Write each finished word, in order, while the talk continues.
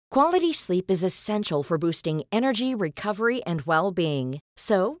Quality sleep is essential for boosting energy, recovery, and well-being.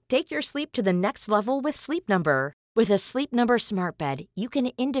 So, take your sleep to the next level with Sleep Number. With a Sleep Number smart bed, you can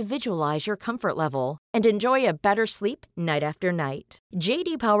individualize your comfort level and enjoy a better sleep night after night.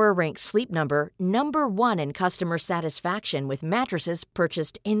 J.D. Power ranks Sleep Number number 1 in customer satisfaction with mattresses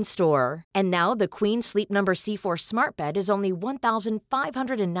purchased in-store. And now the Queen Sleep Number C4 smart bed is only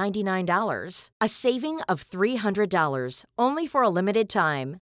 $1,599, a saving of $300, only for a limited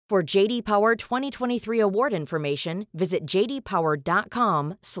time. For J.D. Power 2023 award information, visit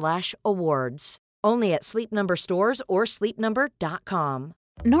jdpower.com/awards. Only at Sleep Number stores or sleepnumber.com.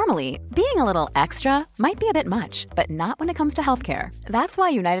 Normally, being a little extra might be a bit much, but not when it comes to healthcare. That's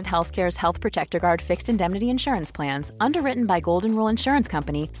why United Healthcare's Health Protector Guard fixed indemnity insurance plans, underwritten by Golden Rule Insurance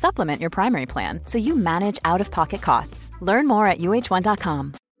Company, supplement your primary plan so you manage out-of-pocket costs. Learn more at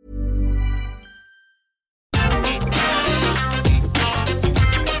uh1.com.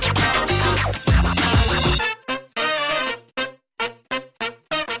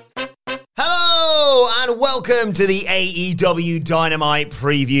 And welcome to the AEW Dynamite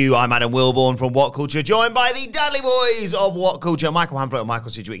preview. I'm Adam Wilborn from What Culture, joined by the Dudley Boys of What Culture, Michael Hamflett and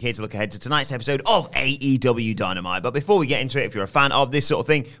Michael Sidgwick, here to look ahead to tonight's episode of AEW Dynamite. But before we get into it, if you're a fan of this sort of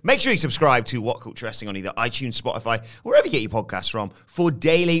thing, make sure you subscribe to What Culture Wrestling on either iTunes, Spotify, wherever you get your podcasts from, for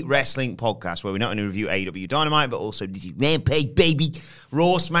daily wrestling podcasts, where we not only review AEW Dynamite, but also Rampage, baby,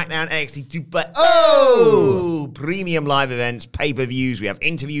 Raw, SmackDown, NXT 2.0, premium live events, pay-per-views. We have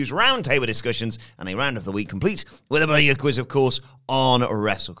interviews, roundtable discussions, and a round of the week complete with a brilliant quiz, of course, on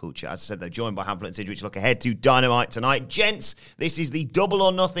Wrestle Culture. As I said, they're joined by Hamflett and Sidgwick to look ahead to Dynamite tonight. Gents, this is the Double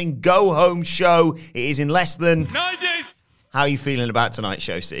or Nothing go-home show. It is in less than 9 days. How are you feeling about tonight's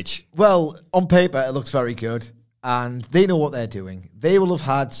show, Sidge? Well, on paper, it looks very good. And they know what they're doing. They will have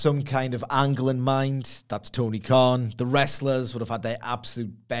had some kind of angle in mind. That's Tony Khan. The wrestlers would have had their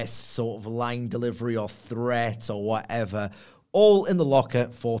absolute best sort of line delivery or threat or whatever, all in the locker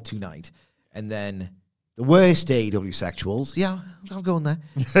for tonight. And then the worst AEW sexuals, yeah, I'm going there,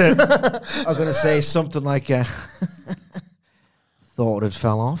 are going to say something like, thought it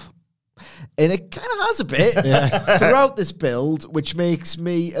fell off. And it kind of has a bit throughout this build, which makes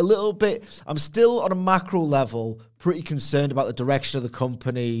me a little bit... I'm still on a macro level pretty concerned about the direction of the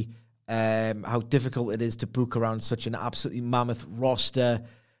company, how difficult it is to book around such an absolutely mammoth roster.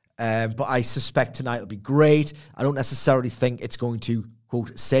 But I suspect tonight will be great. I don't necessarily think it's going to,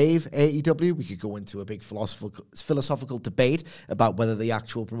 quote, save AEW. We could go into a big philosophical debate about whether the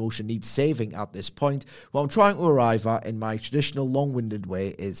actual promotion needs saving at this point. What I'm trying to arrive at in my traditional long-winded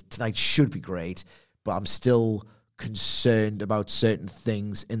way is tonight should be great, but I'm still concerned about certain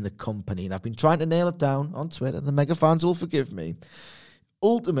things in the company. And I've been trying to nail it down on Twitter. The mega fans will forgive me.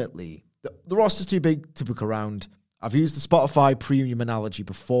 Ultimately, the roster's too big to book around. I've used the Spotify premium analogy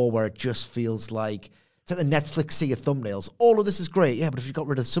before, where it just feels like it's like the Netflix sea of thumbnails. All of this is great, yeah, but if you got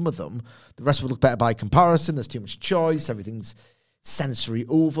rid of some of them, the rest would look better by comparison. There's too much choice. Everything's sensory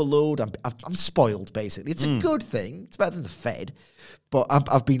overload. I'm spoiled, basically. It's a good thing. It's better than the Fed, but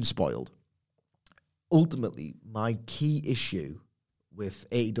I've been spoiled. Ultimately, my key issue with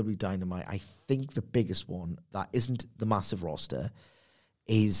AEW Dynamite, I think the biggest one that isn't the massive roster,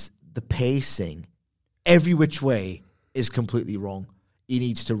 is the pacing. Every which way is completely wrong. He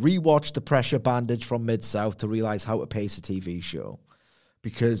needs to rewatch The Pressure Bandage from Mid-South to realize how to pace a TV show.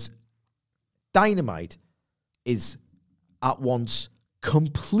 Because Dynamite is at once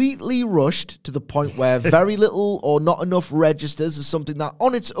completely rushed to the point where very little or not enough registers as something that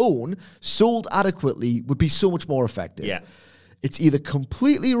on its own, sold adequately, would be so much more effective. Yeah. It's either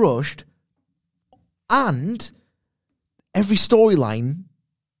completely rushed and every storyline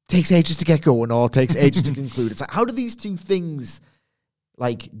takes ages to get going or takes ages to conclude. It's like, how do these two things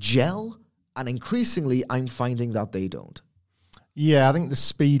like gel? And increasingly, I'm finding that they don't. Yeah, I think the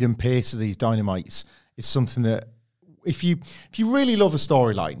speed and pace of these Dynamites is something that if you really love a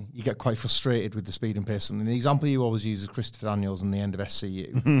storyline, you get quite frustrated with the speed and pace. And the example you always use is Christopher Daniels and the end of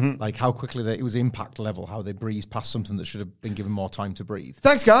SCU. Like how quickly it was impact level, how they breezed past something that should have been given more time to breathe.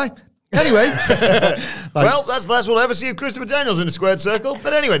 Thanks, Guy. Anyway. Well, that's the last we'll ever see of Christopher Daniels in a squared circle.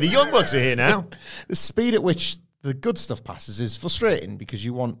 But anyway, the Young Bucks are here now. The speed at which the good stuff passes is frustrating because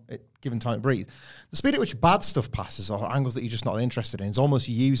you want it given time to breathe. The speed at which bad stuff passes or angles that you're just not interested in is almost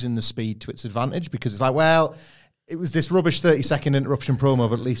using the speed to its advantage because it's like, well, it was this rubbish 30-second interruption promo,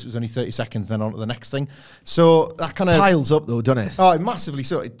 but at least it was only 30 seconds, then on to the next thing. So that kind of... piles up, though, doesn't it? Oh, massively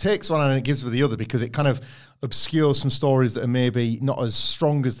so. It takes one and it gives with the other because it kind of obscures some stories that are maybe not as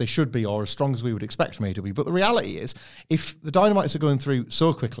strong as they should be or as strong as we would expect from AEW. But the reality is, if the Dynamites are going through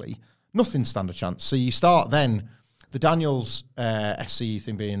so quickly, nothing stand a chance. So you start then the Daniels SCU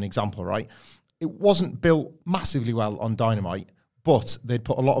thing being an example, right? It wasn't built massively well on Dynamite, but they'd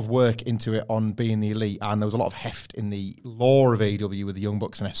put a lot of work into it on being the elite, and there was a lot of heft in the lore of AEW with the Young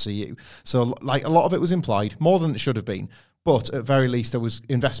Bucks and SCU. So, like, a lot of it was implied, more than it should have been. But at very least, there was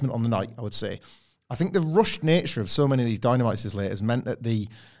investment on the night, I would say. I think the rushed nature of so many of these Dynamites this late has meant that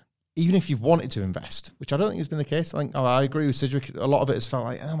even if you've wanted to invest, which I don't think has been the case, I agree with Sidgwick, a lot of it has felt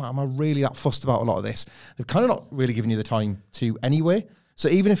like, am I really that fussed about a lot of this? They've kind of not really given you the time to anyway. So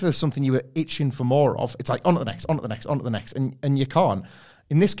even if there's something you were itching for more of, it's like on to the next, and you can't.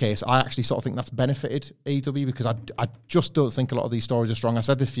 In this case, I actually sort of think that's benefited AEW because I just don't think a lot of these stories are strong. I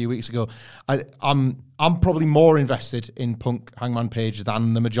said this a few weeks ago. I'm probably more invested in Punk Hangman Page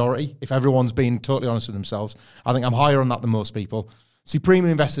than the majority. If everyone's being totally honest with themselves, I think I'm higher on that than most people. Supremely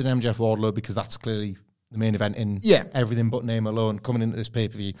invested in MJF Wardlow because that's clearly the main event in everything but name alone coming into this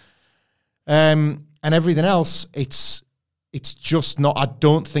pay-per-view. And everything else, it's just not. I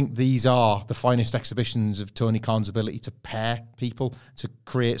don't think these are the finest exhibitions of Tony Khan's ability to pair people, to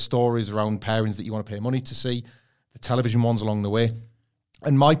create stories around pairings that you want to pay money to see, the television ones along the way.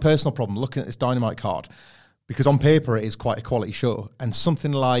 And my personal problem, looking at this Dynamite card, because on paper it is quite a quality show, and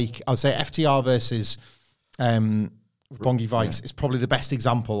something like, I would say FTR versus Roppongi Vice is probably the best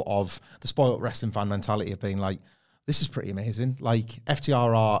example of the spoiled wrestling fan mentality of being like, this is pretty amazing. Like,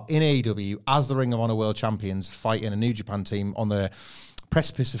 FTR are in AEW as the Ring of Honor World Champions fighting a New Japan team on the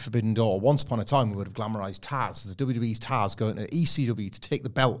precipice of Forbidden Door. Once upon a time, we would have glamorized Taz, the WWE's Taz, going to ECW to take the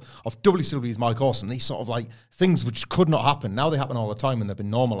belt off WCW's Mike Awesome. These sort of like things which could not happen. Now they happen all the time and they've been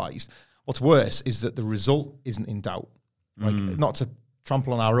normalized. What's worse is that the result isn't in doubt. Like, not to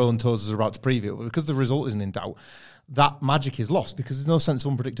trample on our own toes as we're about to preview it, but because the result isn't in doubt, that magic is lost because there's no sense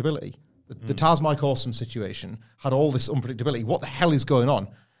of unpredictability. The Taz Mike Awesome situation had all this unpredictability. What the hell is going on?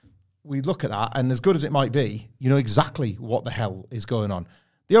 We look at that, and as good as it might be, you know exactly what the hell is going on.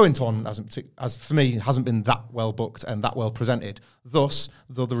 The Owen tournament, for me, hasn't been that well booked and that well presented. Thus,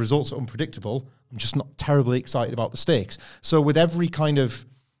 though the results are unpredictable, I'm just not terribly excited about the stakes. So with everything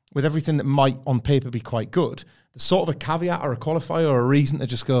that might on paper be quite good, there's sort of a caveat or a qualifier or a reason to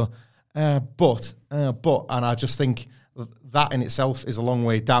just go, but, and I just think that in itself is a long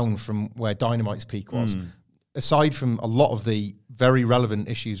way down from where Dynamite's peak was. Aside from a lot of the very relevant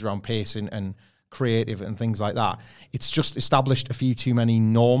issues around pacing and creative and things like that, it's just established a few too many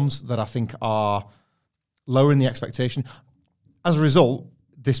norms that I think are lowering the expectation. As a result,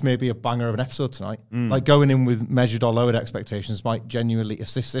 this may be a banger of an episode tonight. Like, going in with measured or lowered expectations might genuinely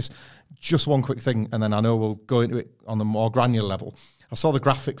assist this. Just one quick thing, and then I know we'll go into it on the more granular level. I saw the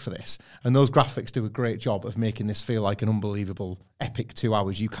graphic for this, and those graphics do a great job of making this feel like an unbelievable, epic 2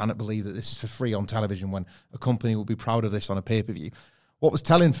 hours. You cannot believe that this is for free on television when a company will be proud of this on a pay-per-view. What was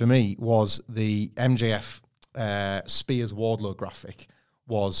telling for me was the MJF Spears Wardlow graphic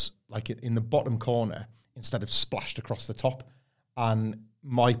was like in the bottom corner instead of splashed across the top. And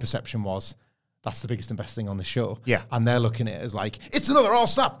my perception was, that's the biggest and best thing on the show. Yeah. And they're looking at it as like, it's another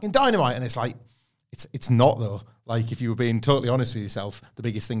all-snap in Dynamite. And it's like, it's not, though. Like, if you were being totally honest with yourself, the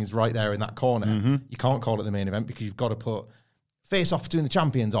biggest thing is right there in that corner. You can't call it the main event because you've got to put face-off between the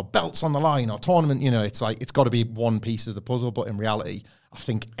champions or belts on the line or tournament. You know, it's like, it's got to be one piece of the puzzle. But in reality, I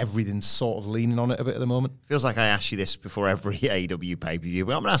think everything's sort of leaning on it a bit at the moment. Feels like I ask you this before every AEW pay-per-view,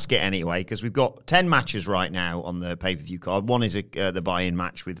 but I'm going to ask it anyway because we've got 10 matches right now on the pay-per-view card. One is the buy-in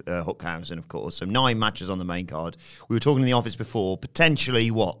match with Hookhausen, of course. So 9 matches on the main card. We were talking in the office before,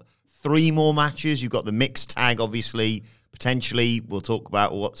 potentially, 3 more matches? You've got the mixed tag, obviously. Potentially, we'll talk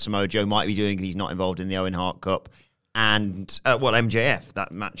about what Samoa Joe might be doing if he's not involved in the Owen Hart Cup. And, MJF,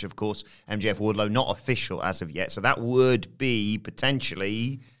 that match, of course, MJF Wardlow, not official as of yet. So that would be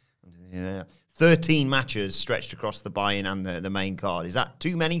potentially 13 matches stretched across the buy-in and the main card. Is that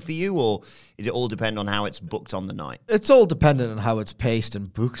too many for you, or is it all depend on how it's booked on the night? It's all dependent on how it's paced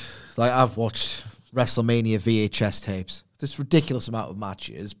and booked. Like, I've watched WrestleMania VHS tapes. This ridiculous amount of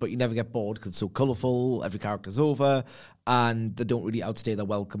matches, but you never get bored because it's so colourful, every character's over, and they don't really outstay their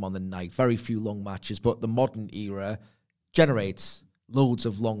welcome on the night. Very few long matches, but the modern era generates loads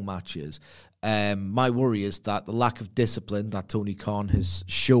of long matches. My worry is that the lack of discipline that Tony Khan has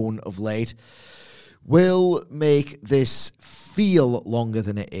shown of late will make this feel longer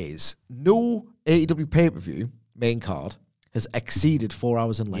than it is. No AEW pay-per-view main card has exceeded 4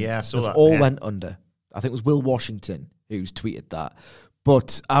 hours in length. Yeah, I saw that. All went under. I think it was Will Washington who's tweeted that.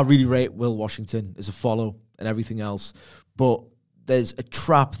 But I really rate Will Washington as a follow and everything else. But there's a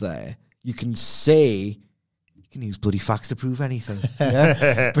trap there. You can say can use bloody facts to prove anything.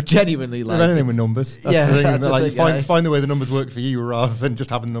 Yeah? But genuinely, like... anything with numbers. That's yeah, the thing. that's the Like, thing, find the way the numbers work for you rather than just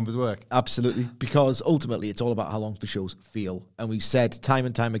having the numbers work. Absolutely. Because ultimately, it's all about how long the shows feel. And we've said time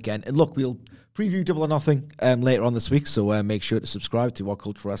and time again, and look, we'll preview Double or Nothing later on this week, so make sure to subscribe to What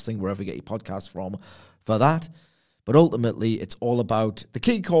Culture Wrestling, wherever you get your podcasts from, for that. But ultimately, it's all about... The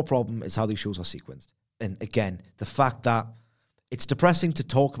key core problem is how these shows are sequenced. And again, the fact that it's depressing to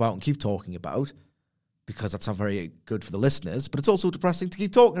talk about and keep talking about, because that's not very good for the listeners, but it's also depressing to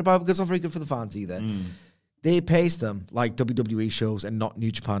keep talking about because it's not very good for the fans either. They pace them like WWE shows and not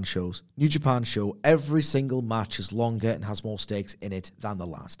New Japan shows. New Japan show, every single match is longer and has more stakes in it than the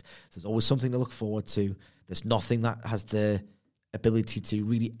last. So there's always something to look forward to. There's nothing that has the ability to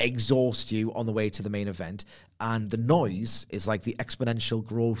really exhaust you on the way to the main event. And the noise is like the exponential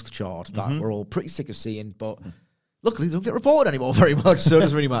growth chart that we're all pretty sick of seeing, but... Luckily, they don't get reported anymore very much, so it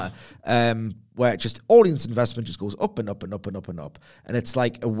doesn't really matter. Where just audience investment just goes up and up and up and up and up. And it's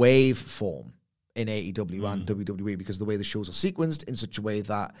like a wave form in AEW and WWE because the way the shows are sequenced in such a way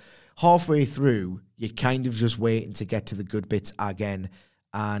that halfway through, you're kind of just waiting to get to the good bits again.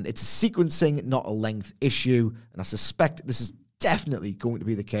 And it's a sequencing, not a length issue. And I suspect this is definitely going to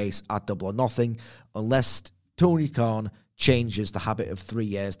be the case at Double or Nothing, unless Tony Khan changes the habit of 3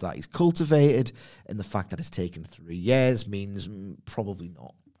 years that he's cultivated, and the fact that it's taken 3 years means probably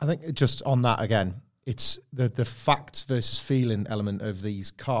not. I think just on that again, it's the facts versus feeling element of these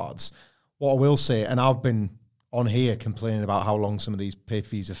cards. What I will say, and I've been on here complaining about how long some of these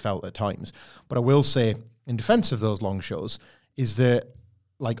pay-per-views have felt at times, but I will say in defense of those long shows is that,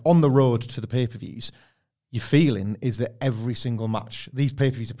 like, on the road to the pay-per-views, your feeling is that every single match, these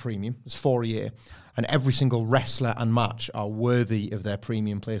pay-per-views are premium, there's 4 a year, and every single wrestler and match are worthy of their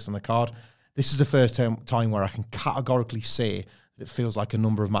premium place on the card. This is the first time where I can categorically say that it feels like a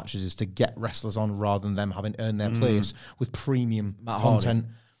number of matches is to get wrestlers on rather than them having earned their place with premium content.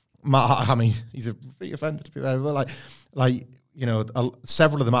 Matt, I mean, he's a big offender to be fair, but like you know,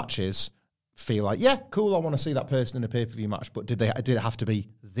 several of the matches feel like, yeah, cool, I want to see that person in a pay-per-view match, but did it have to be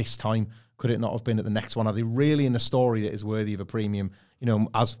this time? Could it not have been at the next one? Are they really in a story that is worthy of a premium? You know,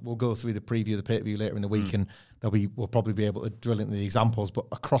 as we'll go through the preview of the pay-per-view later in the week, and we'll probably be able to drill into the examples, but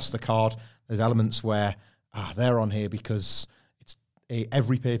across the card, there's elements where they're on here because it's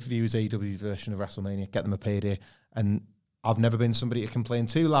every pay-per-view is AEW's version of WrestleMania, get them a payday, and I've never been somebody to complain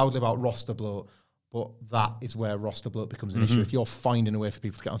too loudly about roster bloat, but that is where roster bloat becomes an issue. If you're finding a way for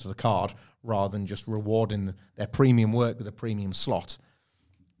people to get onto the card rather than just rewarding their premium work with a premium slot,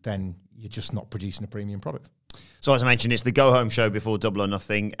 then you're just not producing a premium product. So as I mentioned, it's the go-home show before Double or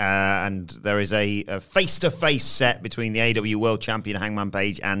Nothing, and there is a face-to-face set between the AEW World Champion Hangman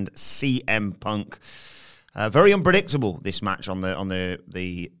Page and CM Punk. Very unpredictable, this match on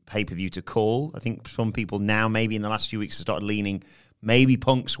the pay-per-view to call. I think some people now, maybe in the last few weeks, have started leaning maybe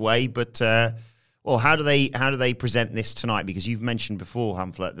Punk's way, but well, how do they present this tonight? Because you've mentioned before,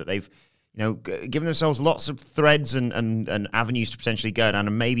 Hamflet, that they've given themselves lots of threads and avenues to potentially go down,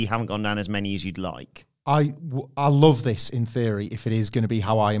 and maybe haven't gone down as many as you'd like. I love this in theory if it is going to be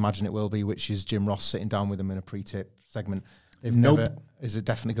how I imagine it will be, which is Jim Ross sitting down with them in a pre-tape segment. Is it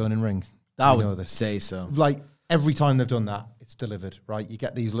definitely going in ring? I would say so. Like, every time they've done that, it's delivered, right? You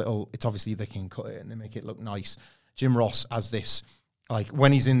get these little... It's obviously they can cut it and they make it look nice. Jim Ross as this, like,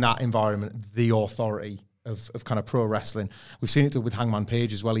 when he's in that environment, the authority of kind of pro wrestling. We've seen it with Hangman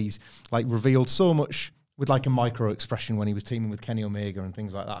Page as well. He's, like, revealed so much with, like, a micro expression when he was teaming with Kenny Omega and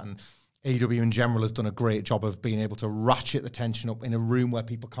things like that. And AEW in general has done a great job of being able to ratchet the tension up in a room where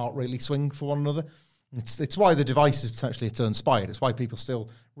people can't really swing for one another. It's why the device is potentially inspired. It's why people still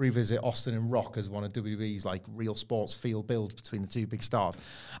revisit Austin and Rock as one of WWE's like real sports feel builds between the two big stars.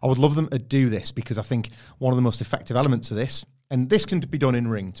 I would love them to do this because I think one of the most effective elements of this, and this can be done in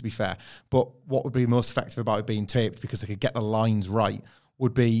ring to be fair, but what would be most effective about it being taped because they could get the lines right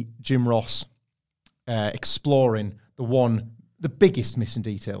would be Jim Ross exploring the biggest missing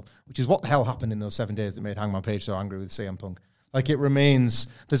detail, which is what the hell happened in those 7 days that made Hangman Page so angry with CM Punk. Like, it remains,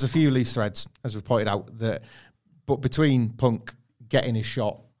 there's a few loose threads, as we've pointed out, but between Punk getting his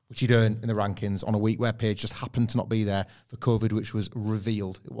shot, which he'd earned in the rankings on a week where Page just happened to not be there for COVID, which was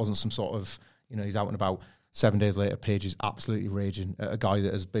revealed. It wasn't some sort of, he's out and about. 7 days later, Page is absolutely raging at a guy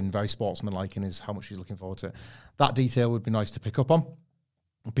that has been very sportsmanlike and is how much he's looking forward to it. That detail would be nice to pick up on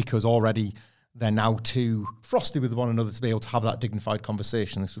because already they're now too frosty with one another to be able to have that dignified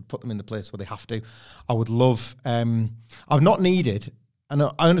conversation. This would put them in the place where they have to. I would love... I've not needed... And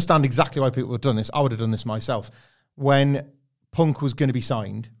I understand exactly why people have done this. I would have done this myself. When Punk was going to be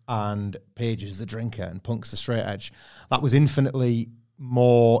signed and Page is the drinker and Punk's the straight edge, that was infinitely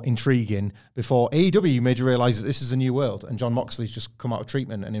more intriguing before AEW made you realise that this is a new world and Jon Moxley's just come out of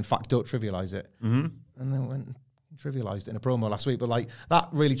treatment and in fact don't trivialise it. Mm-hmm. And then went and trivialised it in a promo last week. But like that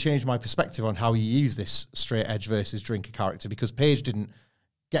really changed my perspective on how you use this straight edge versus drinker character, because Page didn't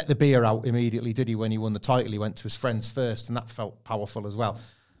get the beer out immediately, did he, when he won the title? He went to his friends first, and that felt powerful as well.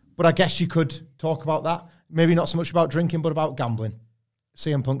 But I guess you could talk about that. Maybe not so much about drinking, but about gambling.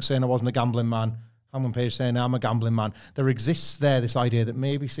 CM Punk saying I wasn't a gambling man. Hangman Page saying I'm a gambling man. There exists there this idea that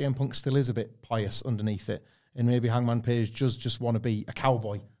maybe CM Punk still is a bit pious underneath it, and maybe Hangman Page does just want to be a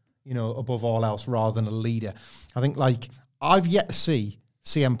cowboy, you know, above all else, rather than a leader. I think, like, I've yet to see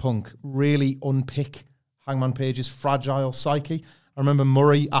CM Punk really unpick Hangman Page's fragile psyche. I remember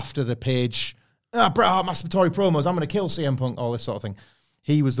Murray after the Page, masturbatory promos, I'm going to kill CM Punk, all this sort of thing.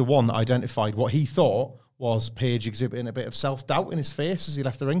 He was the one that identified what he thought was Page exhibiting a bit of self-doubt in his face as he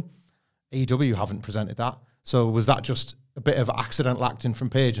left the ring. AEW haven't presented that. So was that just a bit of accidental acting from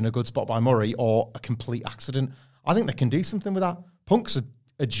Page and a good spot by Murray, or a complete accident? I think they can do something with that. Punk's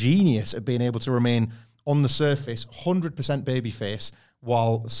a genius at being able to remain on the surface 100% babyface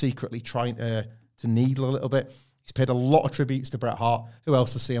while secretly trying to needle a little bit. He's paid a lot of tributes to Bret Hart. Who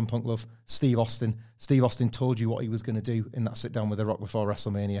else does CM Punk love? Steve Austin. Steve Austin told you what he was going to do in that sit-down with The Rock before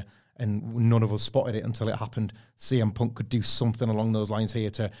WrestleMania, and none of us spotted it until it happened. CM Punk could do something along those lines here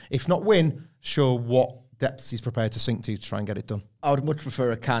to, if not win, show what depths he's prepared to sink to try and get it done. I would much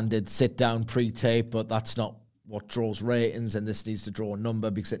prefer a candid sit-down pre-tape, but that's not what draws ratings, and this needs to draw a number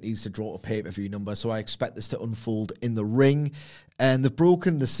because it needs to draw a pay-per-view number. So I expect this to unfold in the ring. And they've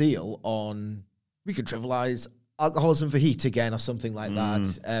broken the seal on, we could trivialize alcoholism for heat again or something like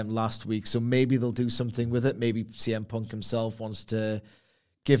that last week. So maybe they'll do something with it. Maybe CM Punk himself wants to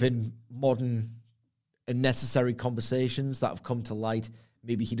give in modern and necessary conversations that have come to light.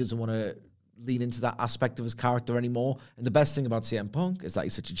 Maybe he doesn't want to lean into that aspect of his character anymore. And the best thing about CM Punk is that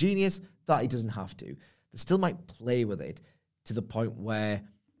he's such a genius that he doesn't have to. They still might play with it to the point where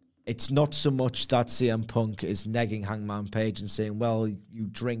it's not so much that CM Punk is negging Hangman Page and saying, well, you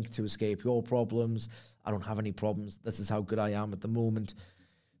drink to escape your problems. I don't have any problems. This is how good I am at the moment.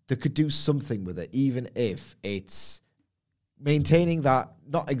 They could do something with it, even if it's maintaining that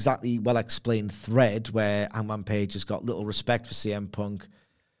not exactly well-explained thread where Hangman Page has got little respect for CM Punk,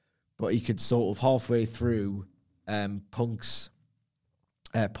 but he could sort of halfway through Punk's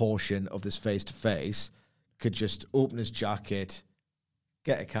portion of this face-to-face could just open his jacket,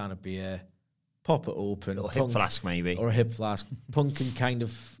 get a can of beer, pop it open. A little hip flask, maybe. Or a hip flask. Punk can kind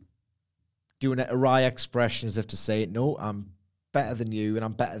of doing a wry expression as if to say, no, I'm better than you and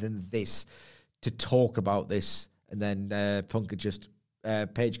I'm better than this, to talk about this. And then Punk could just,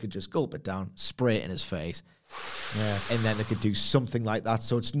 Page could just gulp it down, spray it in his face. Yeah. And then they could do something like that.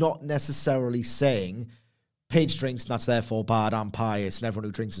 So it's not necessarily saying Page drinks and that's therefore bad, I'm pious, and everyone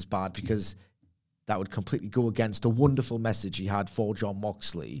who drinks is bad, because that would completely go against a wonderful message he had for Jon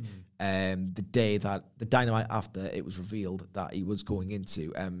Moxley the day that the Dynamite after it was revealed that he was going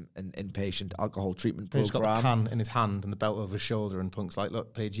into an inpatient alcohol treatment program. He's got the can in his hand and the belt over his shoulder, and Punk's like,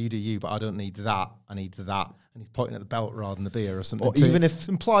 look, Page, you do you, but I don't need that. I need that. And he's pointing at the belt rather than the beer or something. Or even if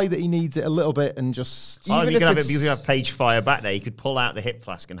imply that he needs it a little bit and just... Even if you can have Page fire back there, you could pull out the hip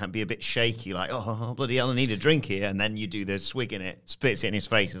flask and be a bit shaky, like, oh, bloody hell, I need a drink here. And then you do the swig in it, spits it in his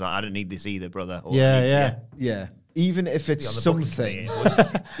face. He's like, I don't need this either, brother. Or Yeah. Even if it's something,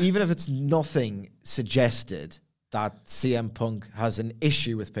 even if it's nothing suggested that CM Punk has an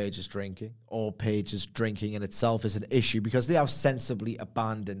issue with Page's drinking, or Page's drinking in itself is an issue, because they have sensibly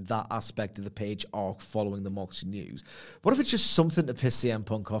abandoned that aspect of the Page arc following the Moxley news. What if it's just something to piss CM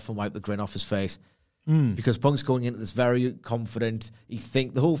Punk off and wipe the grin off his face? Because Punk's going into this very confident.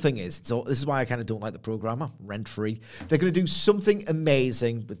 The whole thing is, so this is why I kind of don't like the programmer, rent-free. They're going to do something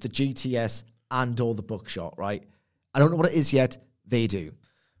amazing with the GTS and or the Buckshot, right? I don't know what it is yet. They do.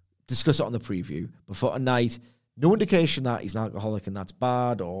 Discuss it on the preview. But for tonight, no indication that he's an alcoholic and that's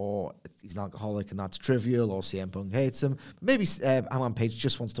bad, or he's an alcoholic and that's trivial, or CM Punk hates him. Maybe Hangman Page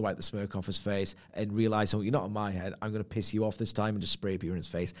just wants to wipe the smirk off his face and realize, oh, you're not in my head. I'm going to piss you off this time and just spray beer in his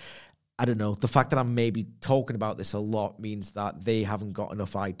face. I don't know. The fact that I'm maybe talking about this a lot means that they haven't got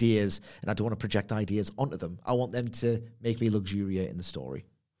enough ideas, and I don't want to project ideas onto them. I want them to make me luxuriate in the story.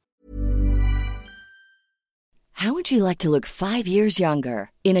 How would you like to look 5 years younger?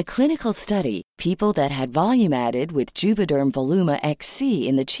 In a clinical study, people that had volume added with Juvederm Voluma XC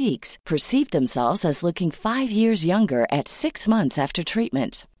in the cheeks perceived themselves as looking 5 years younger at 6 months after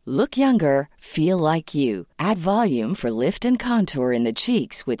treatment. Look younger, feel like you. Add volume for lift and contour in the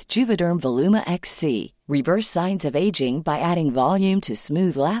cheeks with Juvederm Voluma XC. Reverse signs of aging by adding volume to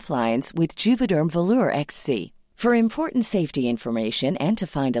smooth laugh lines with Juvederm Volure XC. For important safety information and to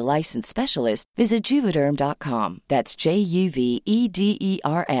find a licensed specialist, visit Juvederm.com. That's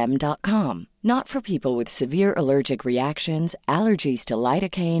JUVEDERM.com. Not for people with severe allergic reactions, allergies to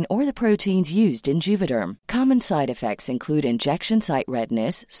lidocaine, or the proteins used in Juvederm. Common side effects include injection site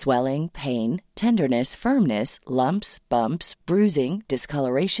redness, swelling, pain, tenderness, firmness, lumps, bumps, bruising,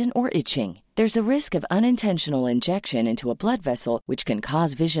 discoloration, or itching. There's a risk of unintentional injection into a blood vessel, which can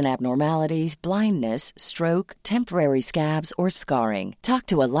cause vision abnormalities, blindness, stroke, temporary scabs, or scarring. Talk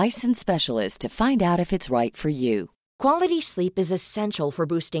to a licensed specialist to find out if it's right for you. Quality sleep is essential for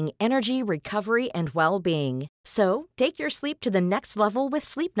boosting energy, recovery, and well-being. So, take your sleep to the next level with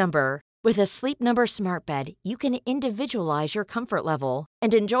Sleep Number. With a Sleep Number smart bed, you can individualize your comfort level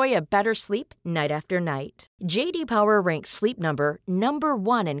and enjoy a better sleep night after night. J.D. Power ranks Sleep Number number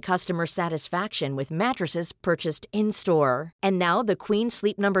 1 in customer satisfaction with mattresses purchased in-store. And now the Queen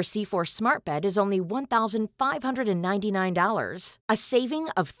Sleep Number C4 smart bed is only $1,599, a saving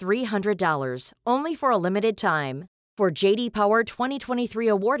of $300, only for a limited time. For J.D. Power 2023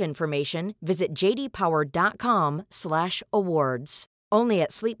 award information, visit jdpower.com/awards. Only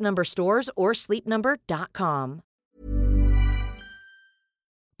at Sleep Number stores or sleepnumber.com.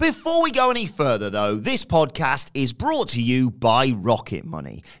 Before we go any further, though, this podcast is brought to you by Rocket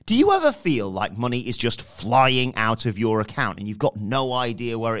Money. Do you ever feel like money is just flying out of your account and you've got no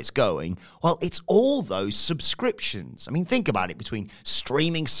idea where it's going? Well, it's all those subscriptions. I mean, think about it. Between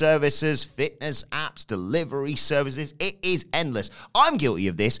streaming services, fitness apps, delivery services, it is endless. I'm guilty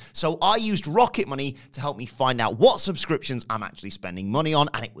of this, so I used Rocket Money to help me find out what subscriptions I'm actually spending money on,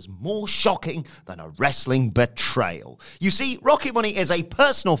 and it was more shocking than a wrestling betrayal. You see, Rocket Money is a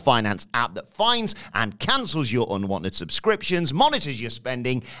personal finance app that finds and cancels your unwanted subscriptions, monitors your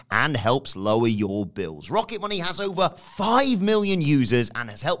spending, and helps lower your bills. Rocket Money has over 5 million users and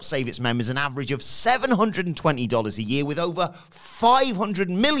has helped save its members an average of $720 a year, with over $500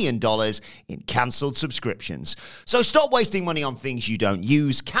 million in cancelled subscriptions. So stop wasting money on things you don't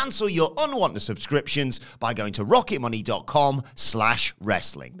use. Cancel your unwanted subscriptions by going to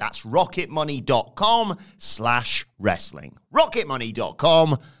rocketmoney.com/wrestling. That's rocketmoney.com/wrestling.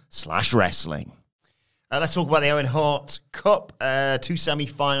 rocketmoney.com/wrestling. Let's talk about the Owen Hart Cup. 2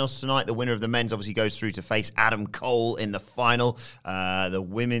 semi-finals tonight. The winner of the men's obviously goes through to face Adam Cole in the final. The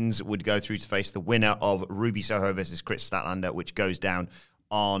women's would go through to face the winner of Ruby Soho versus Kris Statlander, which goes down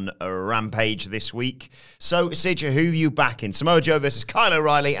on a Rampage this week. So, Sidja, who are you backing? Samoa Joe versus Kyle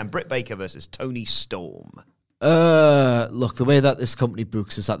O'Reilly and Britt Baker versus Toni Storm. Look, the way that this company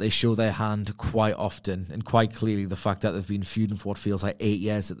books is that they show their hand quite often and quite clearly. The fact that they've been feuding for what feels like 8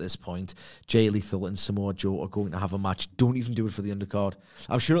 years at this point. Jay Lethal and Samoa Joe are going to have a match. Don't even do it for the undercard.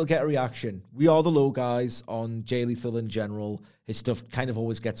 I'm sure it'll get a reaction. We are the low guys on Jay Lethal in general. His stuff kind of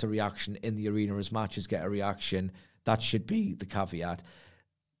always gets a reaction in the arena. His matches get a reaction. That should be the caveat.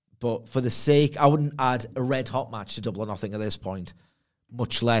 But for the sake, I wouldn't add a red hot match to Double or Nothing at this point,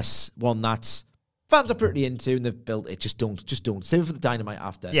 much less one that's fans are pretty into and they've built it. Just don't. Save it for the Dynamite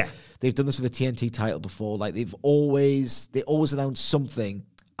after. Yeah. They've done this with the TNT title before. Like they always announce something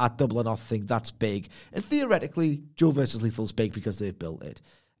at Double or Nothing that's big. And theoretically, Joe versus Lethal's big because they've built it.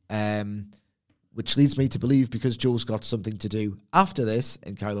 Which leads me to believe, because Joe's got something to do after this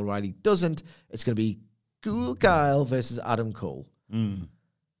and Kyle O'Reilly doesn't, it's going to be Cool Kyle versus Adam Cole.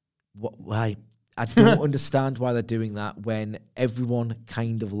 Why? I don't understand why they're doing that when everyone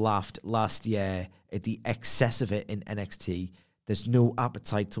kind of laughed last year at the excess of it in NXT. There's no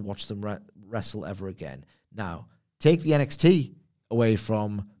appetite to watch them wrestle ever again. Now, take the NXT away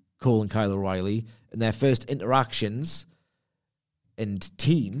from Cole and Kyle O'Reilly, and their first interactions and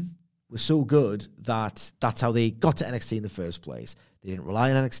team were so good that that's how they got to NXT in the first place. They didn't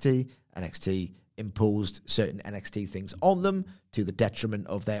rely on NXT. NXT imposed certain NXT things on them to the detriment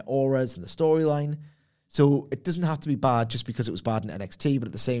of their auras and the storyline. So it doesn't have to be bad just because it was bad in NXT, but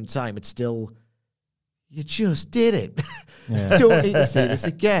at the same time, it's still, you just did it. Yeah. Don't need to say this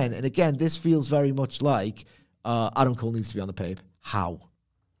again. And again, this feels very much like Adam Cole needs to be on the pape. How?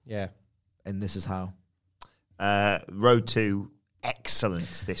 Yeah. And this is how. Road to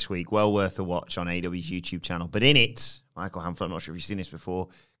excellent this week. Well worth a watch on AEW's YouTube channel. But in it, Michael Hamflett, I'm not sure if you've seen this before,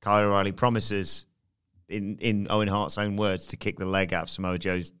 Kyle O'Reilly promises, in Owen Hart's own words, to kick the leg out of Samoa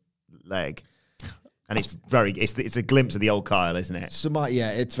Joe's leg. And it's a glimpse of the old Kyle, isn't it?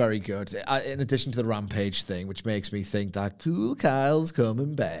 Yeah, it's very good. In addition to the Rampage thing, which makes me think that Cool Kyle's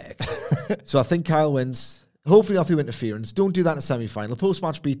coming back. So I think Kyle wins. Hopefully not through interference. Don't do that in a semi-final.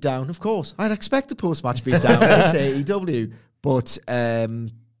 Post-match beatdown, of course. I'd expect a post-match beatdown. It's AEW. But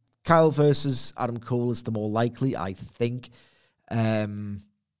Kyle versus Adam Cole is the more likely, I think.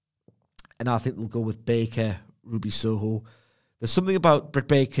 And I think they'll go with Baker Ruby Soho. There's something about Britt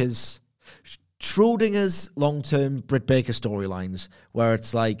Baker's Schrodinger's long-term Britt Baker storylines where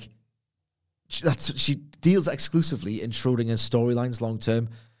it's like she deals exclusively in Schrodinger's storylines long-term.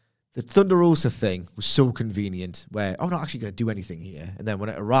 The Thunder Rosa thing was so convenient where, I'm not actually going to do anything here. And then when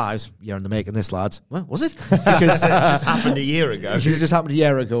it arrives, you're in the making this, lads. Well, was it? Because it just happened a year ago. Because it just happened a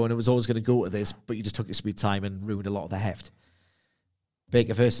year ago and it was always going to go to this, but you just took your sweet time and ruined a lot of the heft.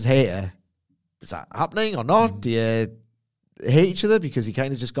 Baker versus Hayter. Is that happening or not? Do you hate each other because he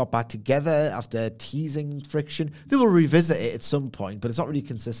kind of just got back together after teasing friction? They will revisit it at some point, but it's not really a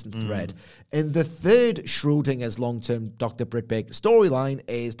consistent thread. And the third Schrodinger's long-term Dr. Britt Baker storyline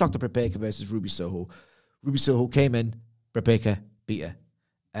is Dr. Britt Baker versus Ruby Soho. Ruby Soho came in, Britt Baker beat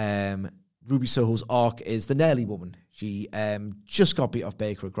her. Ruby Soho's arc is the Nelly woman. She just got beat off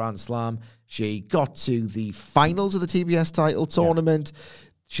Baker at Grand Slam. She got to the finals of the TBS title tournament.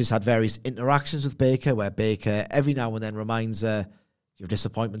 She's had various interactions with Baker where Baker every now and then reminds her, your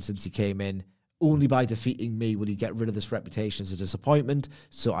disappointment since he came in. Only by defeating me will you get rid of this reputation as a disappointment.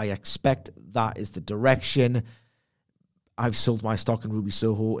 So I expect that is the direction. I've sold my stock in Ruby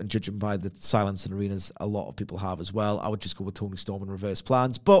Soho, and judging by the silence in arenas, a lot of people have as well. I would just go with Toni Storm and reverse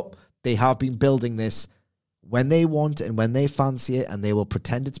plans. But they have been building this when they want and when they fancy it, and they will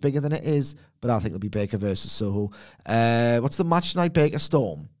pretend it's bigger than it is. But I think it'll be Baker versus Soho. What's the match tonight? Baker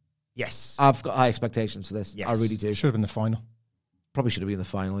Storm. Yes. I've got high expectations for this. Yes. I really do. Should have been the final. Probably should have been the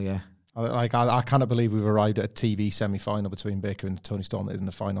final, yeah. I cannot believe we've arrived at a TV semi-final between Baker and Toni Storm that is in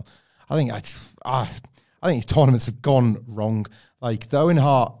the final. I think tournaments have gone wrong. Like the Owen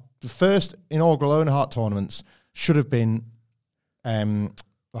Hart, the first inaugural Owen Hart tournaments should have been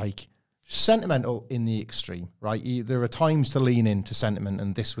like sentimental in the extreme, right? There are times to lean into sentiment,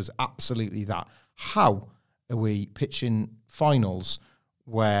 and this was absolutely that. How are we pitching finals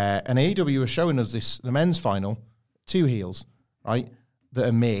where an AEW are showing us this, the men's final, two heels, right, that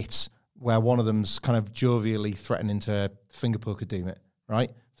are mates, where one of them's kind of jovially threatening to finger poke a doom it, right?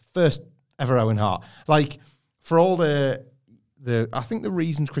 The first ever Owen Hart. Like, for all the I think the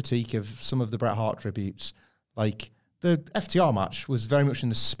reasoned critique of some of the Bret Hart tributes, like, the FTR match was very much in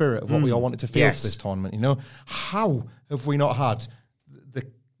the spirit of what we all wanted to feel for this tournament, you know? How have we not had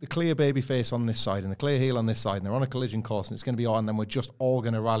the clear babyface on this side and the clear heel on this side, and they're on a collision course, and it's going to be on, and then we're just all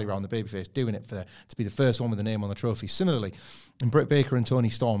going to rally around the babyface doing it to be the first one with the name on the trophy. Similarly, in Britt Baker and Toni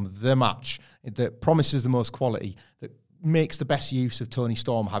Storm, the match that promises the most quality, that makes the best use of Toni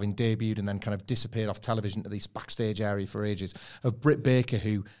Storm having debuted and then kind of disappeared off television to this backstage area for ages, of Britt Baker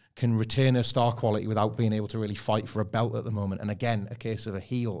who can retain her star quality without being able to really fight for a belt at the moment. And again, a case of a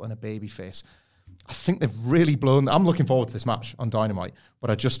heel and a babyface. I think they've really blown. I'm looking forward to this match on Dynamite, but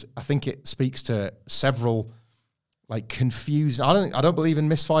I think it speaks to several like confused. I don't believe in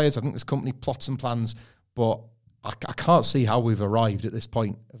misfires. I think this company plots and plans, but I can't see how we've arrived at this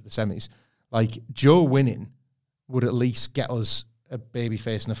point of the semis. Like Joe winning would at least get us a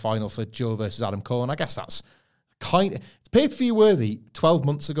babyface in the final for Joe versus Adam Cole, and I guess that's it's pay-per-view worthy 12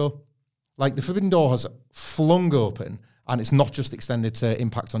 months ago. Like the Forbidden Door has flung open, and it's not just extended to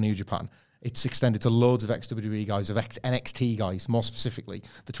Impact on New Japan. It's extended to loads of XWE guys, of NXT guys, more specifically,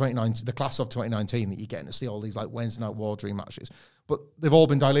 the class of 2019 that you're getting to see all these like Wednesday Night War dream matches. But they've all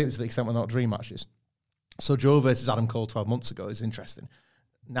been diluted to the extent they're not dream matches. So Joe versus Adam Cole 12 months ago is interesting.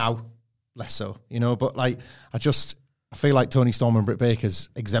 Now, less so, you know. But like, I feel like Toni Storm and Britt Baker's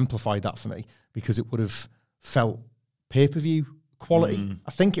exemplified that for me, because it would have felt pay-per-view quality.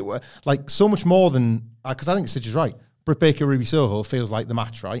 I think it were like so much more than, because I think Sidge is right. Britt Baker, Ruby Soho feels like the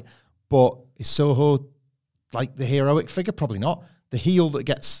match, right? But is Soho like the heroic figure? Probably not. The heel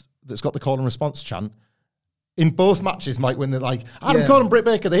that's got the call and response chant in both matches might win. Like Adam Cole and Britt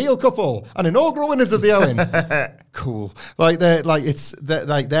Baker, the heel couple, and inaugural winners of the Owen. Cool. Like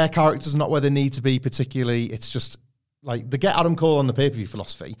their characters are not where they need to be particularly. It's just like the get Adam Cole on the pay-per-view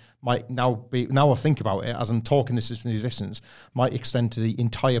philosophy might now I think about it as I'm talking this into existence, might extend to the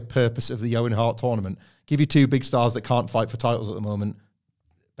entire purpose of the Owen Hart tournament. Give you two big stars that can't fight for titles at the moment,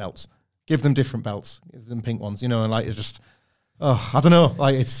 belts. Give them different belts. Give them pink ones, you know, and like it's just, I don't know.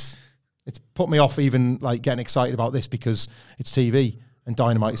 Like it's put me off even like getting excited about this because it's TV and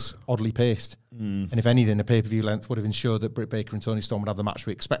Dynamite's oddly paced. And if anything, a pay-per-view length would have ensured that Britt Baker and Toni Storm would have the match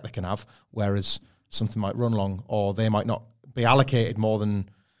we expect they can have, whereas something might run long, or they might not be allocated more than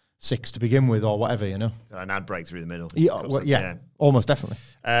 6 to begin with, or whatever, you know. An ad break through the middle. Yeah, almost definitely.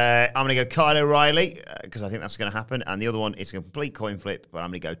 I'm going to go Kyle O'Reilly, because I think that's going to happen. And the other one is a complete coin flip, but I'm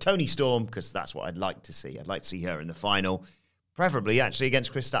going to go Toni Storm, because that's what I'd like to see. I'd like to see her in the final. Preferably, actually,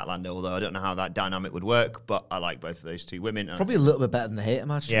 against Chris Statlander, although I don't know how that dynamic would work, but I like both of those two women. Probably a little bit better than the Hayter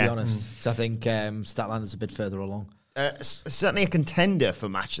match, to be honest. So I think Statlander's a bit further along. Certainly a contender for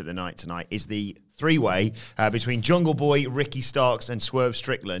match of the night tonight is the three-way between Jungle Boy, Ricky Starks, and Swerve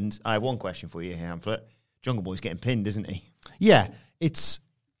Strickland. I have one question for you here, Hamlet. Jungle Boy's getting pinned, isn't he? Yeah, it's...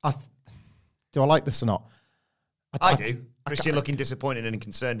 do I like this or not? I do. Christian looking disappointed and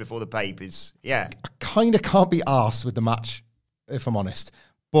concerned before the pape is... Yeah. I kind of can't be arsed with the match, if I'm honest.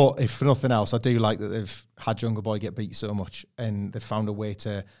 But if for nothing else, I do like that they've had Jungle Boy get beat so much and they've found a way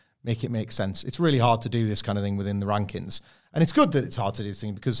to make it make sense. It's really hard to do this kind of thing within the rankings. And it's good that it's hard to do this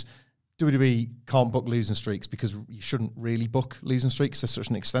thing because WWE can't book losing streaks because you shouldn't really book losing streaks to such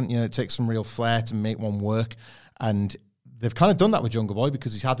an extent. You know, it takes some real flair to make one work. And they've kind of done that with Jungle Boy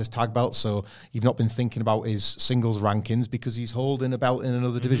because he's had this tag belt, so you've not been thinking about his singles rankings because he's holding a belt in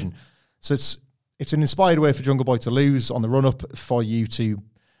another division. So it's an inspired way for Jungle Boy to lose on the run-up for you to...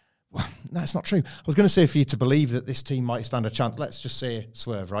 Well, no, it's not true. I was going to say for you to believe that this team might stand a chance. Let's just say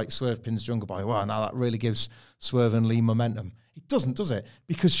Swerve, right? Swerve pins Jungle Boy. Wow, now that really gives Swerve and Lee momentum. It doesn't, does it?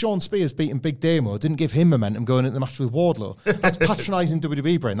 Because Sean Spears beating Big Damo didn't give him momentum going into the match with Wardlow. That's patronising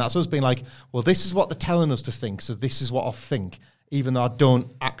WWE brain. That's us being like, well, this is what they're telling us to think, so this is what I think, even though I don't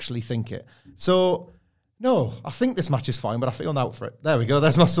actually think it. So, no, I think this match is fine, but I feel out for it. There we go.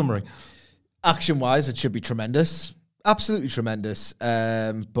 There's my summary. Action-wise, it should be tremendous. Absolutely tremendous.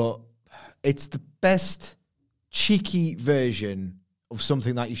 But it's the best cheeky version of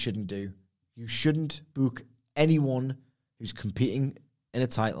something that you shouldn't do. You shouldn't book anyone who's competing in a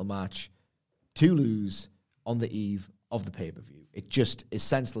title match to lose on the eve of the pay-per-view. It just is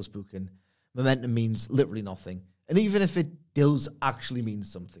senseless booking. Momentum means literally nothing. And even if it does actually mean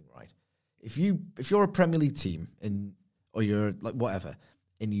something, right? If you're a Premier League team or you're like whatever,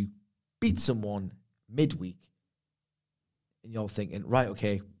 and you beat someone midweek, and you're thinking, right,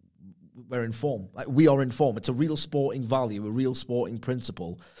 okay, we're in form. Like, we are in form. It's a real sporting value, a real sporting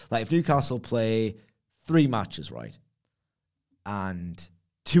principle. Like, if Newcastle play 3 matches, right, and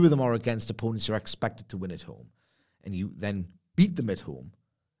 2 of them are against opponents you're expected to win at home, and you then beat them at home,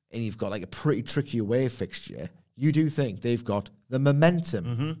 and you've got, like, a pretty tricky away fixture, you do think they've got the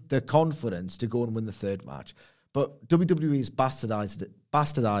momentum, the confidence to go and win the 3rd match. But WWE has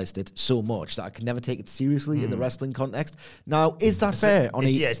bastardized it so much that I can never take it seriously in the wrestling context. Now, is that fair?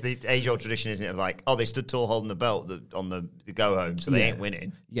 It's the age-old tradition, isn't it? Of like, oh, they stood tall holding the belt on the go-home, so they ain't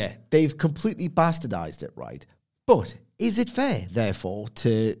winning. Yeah, they've completely bastardized it, right? But is it fair, therefore,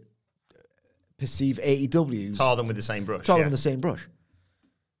 to perceive AEW's... Tar them with the same brush. Tar them with the same brush.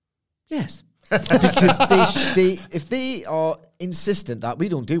 Yes. Because if they are insistent that we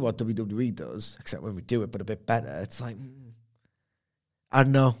don't do what WWE does, except when we do it, but a bit better, it's like, I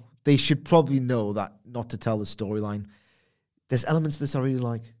don't know. They should probably know that not to tell the storyline. There's elements of this I really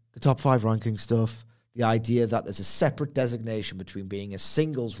like. The top 5 ranking stuff, the idea that there's a separate designation between being a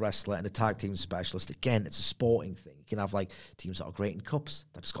singles wrestler and a tag team specialist. Again, it's a sporting thing. You can have like teams that are great in cups,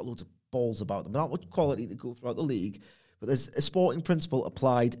 that just got loads of balls about them. They're not much quality to go throughout the league, but there's a sporting principle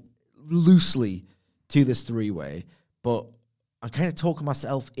applied loosely to this 3-way, but I'm kind of talking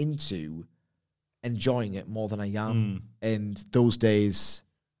myself into enjoying it more than I am. And those days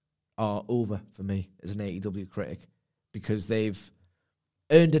are over for me as an AEW critic because they've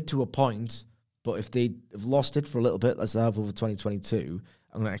earned it to a point, but if they have lost it for a little bit, as they have over 2022,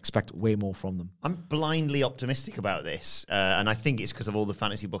 I'm going to expect way more from them. I'm blindly optimistic about this, and I think it's because of all the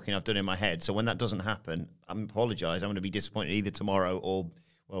fantasy booking I've done in my head. So when that doesn't happen, I apologise. I'm going to be disappointed either tomorrow or,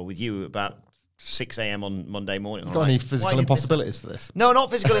 well, with you about 6 a.m. on Monday morning. Got any physical impossibilities for this? No,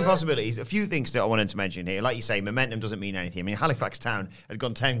 not physical impossibilities. A few things that I wanted to mention here. Like you say, momentum doesn't mean anything. I mean, Halifax Town had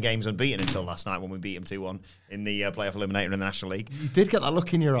gone 10 games unbeaten until last night when we beat them 2-1 in the playoff eliminator in the National League. You did get that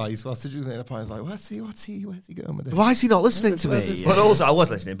look in your eyes whilst you were in the I was like, where's he going with this? Why is he not listening to me? But also, I was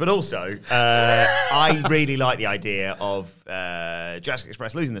listening. But also, I really like the idea of Jurassic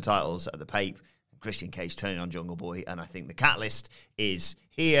Express losing the titles at the Pape, Christian Cage turning on Jungle Boy, and I think the catalyst is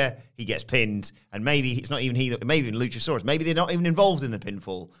here. He gets pinned, and maybe it's not even he, maybe even Luchasaurus. Maybe they're not even involved in the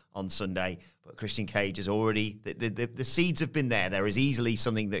pinfall on Sunday, but Christian Cage is already, the seeds have been there. There is easily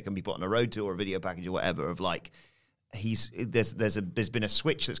something that can be put on a road to or a video package or whatever of like, there's been a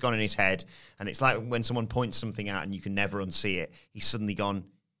switch that's gone in his head, and it's like when someone points something out and you can never unsee it. He's suddenly gone,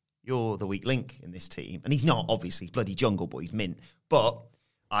 you're the weak link in this team. And he's not, obviously, he's bloody Jungle Boy, he's mint. But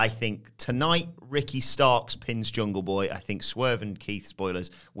I think tonight, Ricky Starks pins Jungle Boy. I think Swerve and Keith,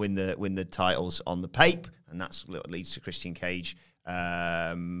 spoilers, win the titles on the Pape, and that's what leads to Christian Cage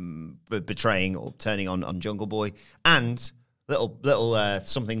betraying or turning on Jungle Boy. And little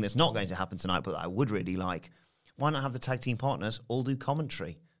something that's not going to happen tonight, but that I would really like. why not have the tag team partners all do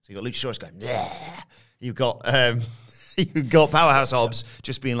commentary? So you've got Luchasaurus going, yeah. You've got Powerhouse Hobbs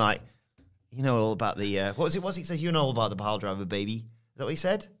just being like, you know all about the what was he says? You know all about the pile driver, baby. Is that what he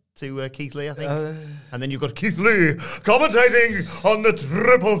said to Keith Lee? I think. And then you've got Keith Lee commentating on the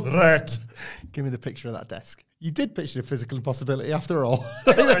triple threat. Give me the picture of that desk. You did picture a physical impossibility after all.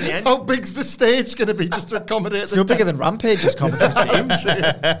 In the end. How big's the stage going to be just to accommodate? It's no bigger than Rampage's commentary team.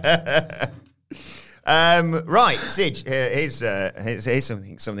 Right, Sidge. Here's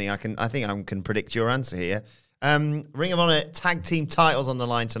something I think I can predict your answer here. Ring of Honor tag team titles on the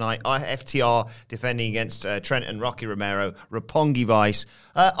line tonight. FTR defending against Trent and Rocky Romero. Roppongi Vice.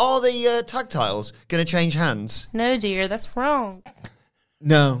 Are the tag titles going to change hands? No, dear, that's wrong.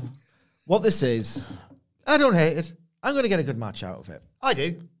 No. What this is, I don't hate it. I'm going to get a good match out of it. I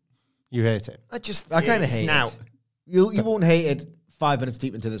do. You hate it. I kind of hate it. You won't hate it 5 minutes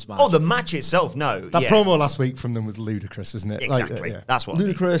deep into this match. Oh, the match itself, no. That promo last week from them was ludicrous, wasn't it? Exactly. That's what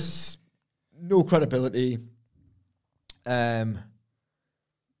ludicrous, no credibility. FTR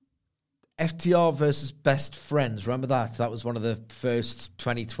versus Best Friends. Remember that? That was one of the first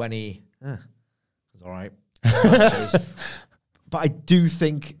 2020. It was all right. But I do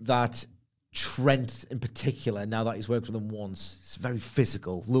think that Trent in particular, now that he's worked with them once, it's very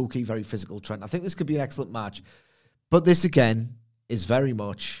physical, low-key, very physical Trent. I think this could be an excellent match. But this, again, is very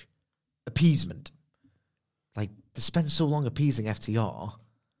much appeasement. Like, they spend so long appeasing FTR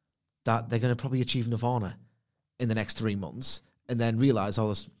that they're going to probably achieve Nirvana in the next 3 months and then realize,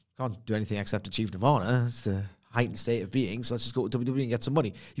 this can't do anything except achieve Nirvana. It's the heightened state of being, so let's just go to WWE and get some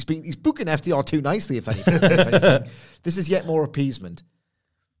money. He's booking FTR too nicely, if anything. This is yet more appeasement.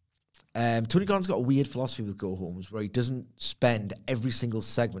 Tony Khan's got a weird philosophy with Go Homes where he doesn't spend every single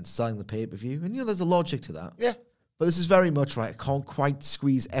segment selling the pay-per-view. And, there's a logic to that. Yeah. But this is very much right. I can't quite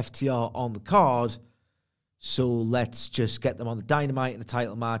squeeze FTR on the card, so let's just get them on the Dynamite in a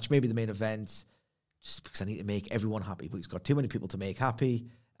title match, maybe the main event, just because I need to make everyone happy. But he's got too many people to make happy,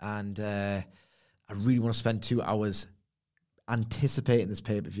 and I really want to spend 2 hours anticipating this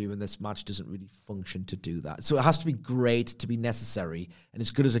pay-per-view, and this match doesn't really function to do that. So it has to be great to be necessary, and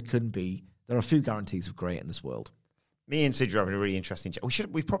as good as it can be, there are a few guarantees of great in this world. Me and Sid are having a really interesting chat.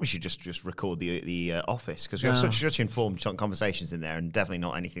 We probably should just record the office, because we have such informed conversations in there, and definitely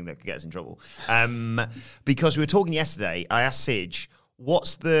not anything that could get us in trouble. Because we were talking yesterday, I asked Sid,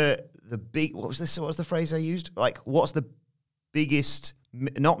 what's the big? What was the phrase I used? Like, what's the biggest,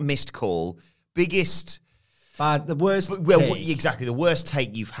 not missed call, biggest? The worst take. Exactly, the worst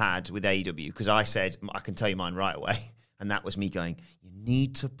take you've had with AEW, because I said, I can tell you mine right away, and that was me going, you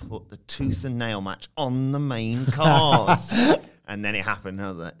need to put the tooth and nail match on the main card. And then it happened, and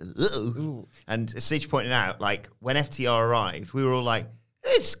I was like, uh-oh. And Sitch pointed out, like, when FTR arrived, we were all like,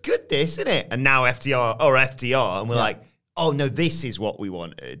 it's good this, isn't it? And now FTR, and we're like, oh no, this is what we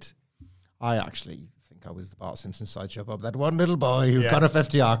wanted. I actually think I was the Bart Simpson sideshow Bob. That one little boy who got off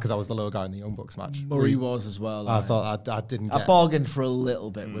FTR because I was the low guy in the Young Bucks match. Murray was as well. I thought I didn't get... I bargained for a little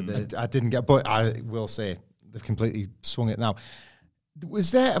bit with it. I didn't get... But I will say, they've completely swung it now.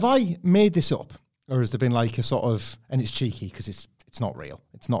 Have I made this up? Or has there been like a sort of... And it's cheeky because it's not real.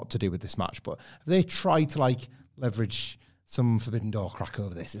 It's not to do with this match. But have they tried to like leverage some Forbidden Door crack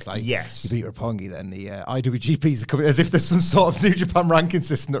over this? It's like, yes, you beat Roppongi, then the IWGPs are coming, as if there's some sort of New Japan ranking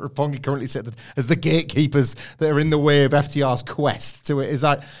system that Roppongi currently sit as the gatekeepers that are in the way of FTR's quest to it. Is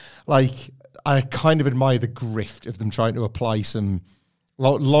that, like, I kind of admire the grift of them trying to apply some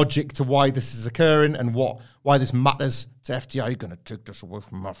logic to why this is occurring and why this matters to FTR. You're going to take this away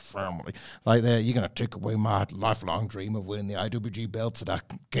from my family. Like, you're going to take away my lifelong dream of winning the IWG belts that I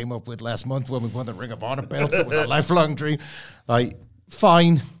came up with last month when we won the Ring of Honor belts. It was a lifelong dream. Like,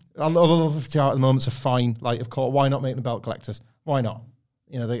 fine. I love FTR at the moment, so fine. Like, of course, why not make them belt collectors? Why not?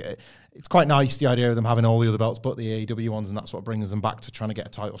 It's quite nice, the idea of them having all the other belts but the AEW ones, and that's what brings them back to trying to get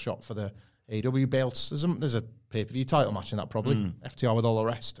a title shot for the AEW belts. There's a pay-per-view title match in that, probably. FTR with all the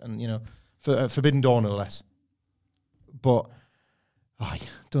rest, and for Forbidden Door no less. But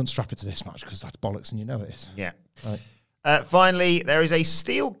don't strap it to this match because that's bollocks, and you know it is. Yeah. Right. Finally, there is a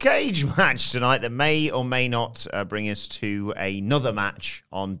steel cage match tonight that may or may not bring us to another match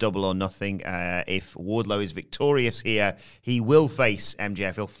on Double or Nothing. If Wardlow is victorious here, he will face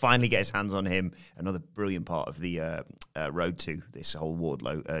MJF. He'll finally get his hands on him. Another brilliant part of the road to this whole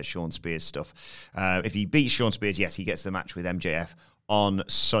Wardlow, Sean Spears stuff. If he beats Sean Spears, yes, he gets the match with MJF on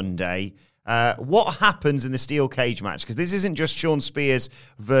Sunday. What happens in the steel cage match? Because this isn't just Sean Spears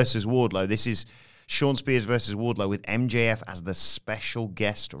versus Wardlow. This is Sean Spears versus Wardlow with MJF as the special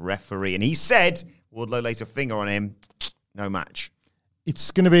guest referee. And he said, Wardlow laid a finger on him, no match. It's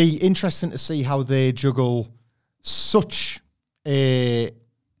going to be interesting to see how they juggle such a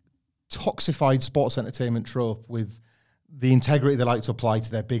toxified sports entertainment trope with the integrity they like to apply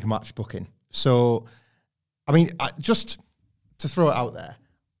to their big match booking. So, I mean, just to throw it out there,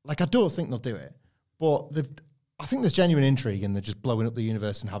 like, I don't think they'll do it, but I think there's genuine intrigue in they're just blowing up the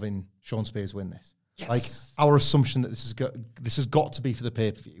universe and having Sean Spears win this. Yes. Like, our assumption that this has got to be for the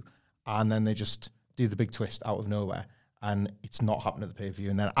pay-per-view, and then they just do the big twist out of nowhere, and it's not happening at the pay-per-view.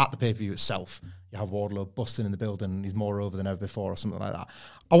 And then at the pay-per-view itself, you have Wardlow busting in the building and he's more over than ever before or something like that.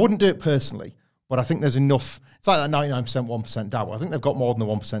 I wouldn't do it personally, but I think there's enough. It's like that 99%, 1% doubt. I think they've got more than the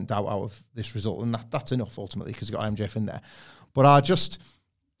 1% doubt out of this result, and that's enough ultimately because you've got MJF in there. But I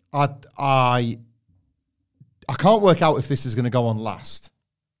can't work out if this is going to go on last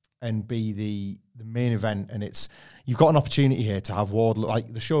and be the main event, and you've got an opportunity here to have Wardlow,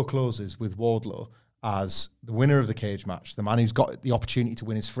 like the show closes with Wardlow as the winner of the cage match, the man who's got the opportunity to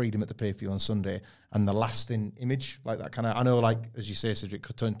win his freedom at the pay-per-view on Sunday, and the lasting image, like that kind of, I know, like, as you say, Cedric,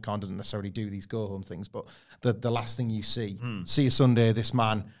 Khan doesn't necessarily do these go-home things, but the last thing you see a Sunday, this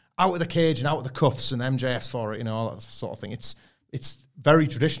man out of the cage and out of the cuffs, and MJF's for it, all that sort of thing. It's very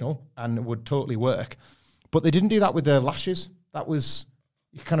traditional and would totally work. But they didn't do that with the lashes. That was,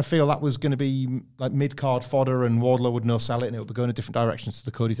 you kind of feel that was going to be like mid-card fodder, and Wardlow would no-sell it, and it would be going in different directions to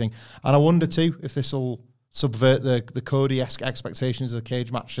the Cody thing. And I wonder, too, if this will subvert the Cody-esque expectations of the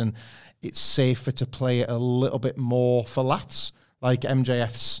cage match, and it's safer to play it a little bit more for laughs. Like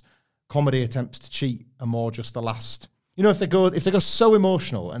MJF's comedy attempts to cheat are more just the last. If they go so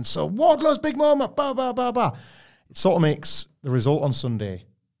emotional and so Wardlow's big moment, bah, bah, bah, bah, it sort of makes the result on Sunday,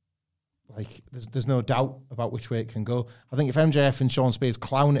 like, there's no doubt about which way it can go. I think if MJF and Sean Spears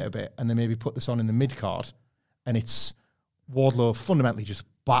clown it a bit and they maybe put this on in the mid-card, and it's Wardlow fundamentally just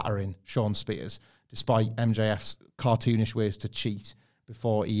battering Sean Spears, despite MJF's cartoonish ways to cheat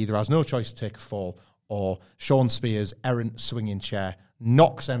before he either has no choice to take a fall, or Sean Spears' errant swinging chair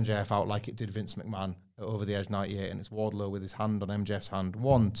knocks MJF out like it did Vince McMahon at Over the Edge 98, and it's Wardlow with his hand on MJF's hand.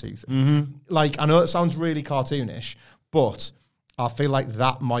 1, 2, 3. Mm-hmm. Like, I know it sounds really cartoonish, but I feel like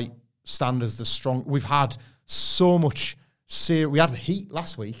that might stand as the strong. We've had so much we had heat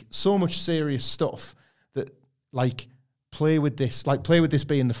last week, so much serious stuff that, like, play with this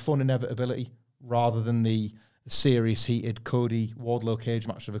being the fun inevitability rather than the serious heated Cody Wardlow cage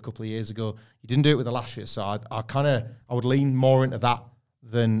match of a couple of years ago. You didn't do it with the lashes, so I would lean more into that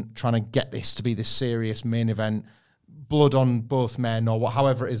than trying to get this to be this serious main event, blood on both men, or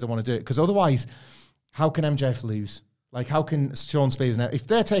however it is they want to do it. Because otherwise, how can MJF lose? Like, how can Sean Spears, now, if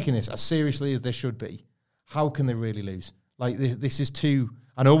they're taking this as seriously as they should be, how can they really lose? Like, this is too.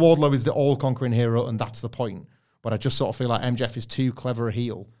 I know Wardlow is the all-conquering hero, and that's the point. But I just sort of feel like MJF is too clever a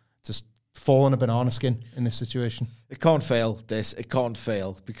heel to fall on a banana skin in this situation. It can't fail, this. It can't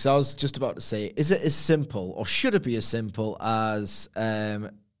fail. Because I was just about to say, is it as simple, or should it be as simple as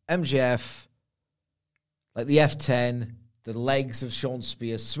MJF, like the F10, the legs of Sean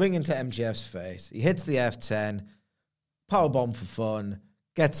Spears swing into MJF's face. He hits the F10, powerbomb for fun,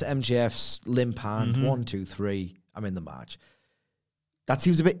 gets MJF's limp hand, 1, 2, 3, I'm in the match. That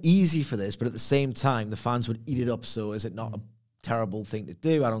seems a bit easy for this, but at the same time, the fans would eat it up, so is it not a terrible thing to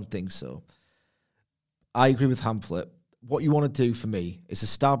do? I don't think so. I agree with Hamflet. What you want to do for me is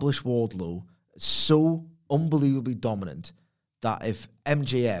establish Wardlow so unbelievably dominant that if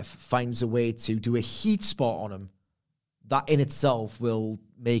MJF finds a way to do a heat spot on him, that in itself will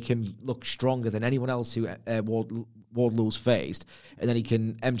make him look stronger than anyone else who Wardlow's faced, and then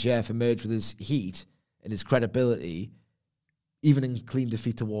MJF emerge with his heat and his credibility, even in clean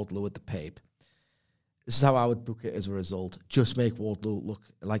defeat to Wardlow at the Pape. This is how I would book it as a result. Just make Wardlow look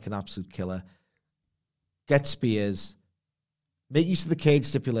like an absolute killer. Get Spears. Make use of the cage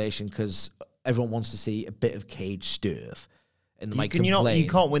stipulation because everyone wants to see a bit of cage stuff. And you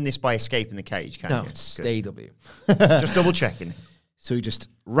can't win this by escaping the cage, can you? No, it's AW. Just double checking. So he just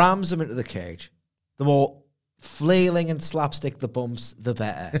rams him into the cage. The more flailing and slapstick the bumps, the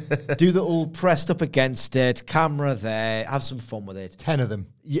better. Do the all pressed up against it, camera there, have some fun with it. 10 of them.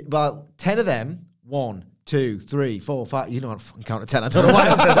 Yeah, well, 10 of them. 1, 2, 3, 4, 5. You know how to fucking count to 10. I don't know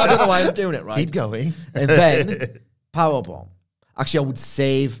why I'm doing it, right? Keep going. And then powerbomb. Actually, I would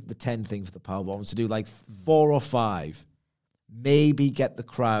save the 10 thing for the powerbomb to do like 4 or 5. Maybe get the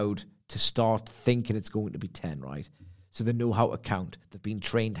crowd to start thinking it's going to be 10, right? So they know how to count. They've been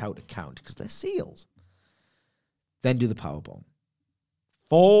trained how to count because they're SEALs. Then do the powerbomb.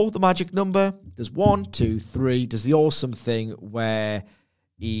 For the magic number, there's 1, 2, 3. Does the awesome thing where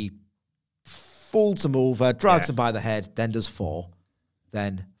he folds him over, drags him by the head, then does 4,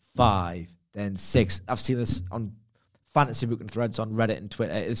 then 5, then 6. I've seen this on fantasy booking threads on Reddit and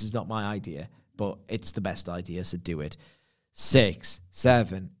Twitter. This is not my idea, but it's the best idea, so do it. 6,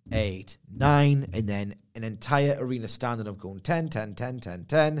 7, 8, 9, and then an entire arena standing up going 10, 10, 10, 10,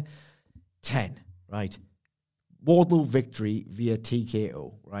 10, 10, right? Wardlow victory via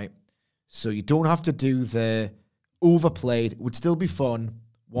TKO, right? So you don't have to do the overplayed, it would still be fun,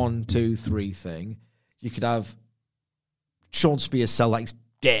 1, 2, 3 thing. You could have Sean Spears sell like he's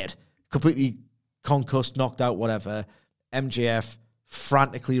dead, completely concussed, knocked out, whatever. MJF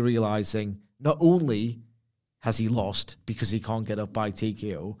frantically realizing not only has he lost because he can't get up by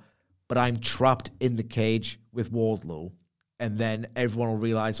TKO, but I'm trapped in the cage with Wardlow. And then everyone will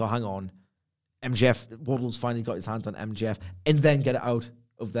realize, oh, hang on, Wardlow's finally got his hands on MJF, and then get it out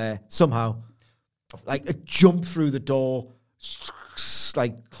of there somehow. Like a jump through the door,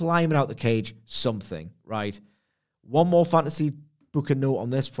 like climbing out the cage, something, right? One more fantasy booking note on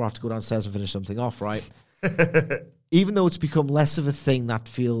this before I have to go downstairs and finish something off, right? Even though it's become less of a thing that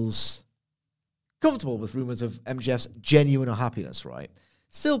feels comfortable with rumors of MJF's genuine unhappiness, right?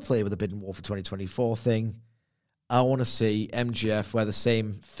 Still play with the Bidding War for 2024 thing. I want to see MJF wear the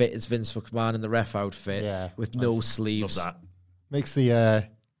same fit as Vince McMahon in the ref outfit with no sleeves. Love that. Makes the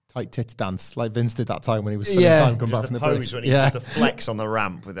tight tits dance like Vince did that time when he was spending time coming back from the pose bridge. when he did the flex on the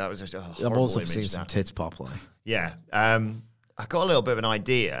ramp. That was just I'm also seeing some tits pop like. Yeah. I got a little bit of an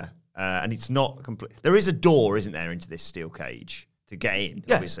idea, and it's not complete. There is a door, isn't there, into this steel cage to get in,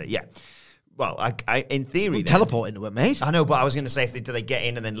 obviously. Yeah. Well, I in theory... teleport into it, mate. I know, but I was going to say, do they get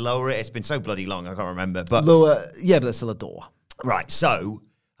in and then lower it? It's been so bloody long, I can't remember. But lower, yeah, but there's still a door. Right, so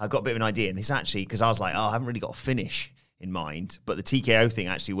I got a bit of an idea, and this actually, because I was like, I haven't really got a finish in mind, but the TKO thing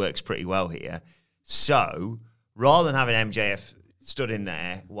actually works pretty well here. So, rather than having MJF stood in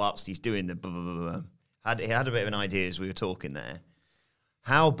there whilst he's doing the he had a bit of an idea as we were talking there.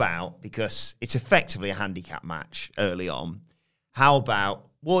 How about, because it's effectively a handicap match early on, how about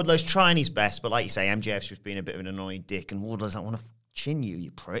Wardlow's trying his best, but like you say, MJF's just being a bit of an annoying dick, and Wardlow's like, I want to chin you, you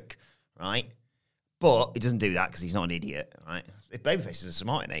prick, right? But he doesn't do that because he's not an idiot, right? Babyfaces are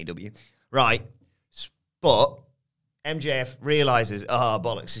smart in AEW, right? But MJF realizes,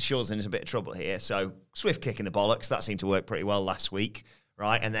 bollocks, Sean's in a bit of trouble here, so swift kick in the bollocks. That seemed to work pretty well last week,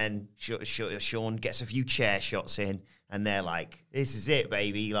 right? And then Sean gets a few chair shots in, and they're like, this is it,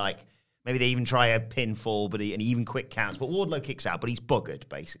 baby, like... Maybe they even try a pinfall, and he even quick counts. But Wardlow kicks out, but he's buggered,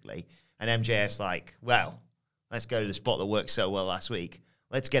 basically. And MJF's like, well, let's go to the spot that worked so well last week.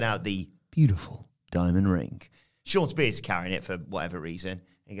 Let's get out the beautiful diamond ring. Sean Spears is carrying it for whatever reason.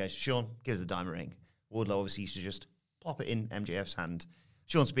 He goes, Sean, give us the diamond ring. Wardlow obviously used to just plop it in MJF's hand.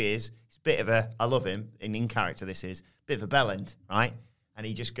 Sean Spears, he's a bit of a, I love him, in character this is, bit of a bellend, right? And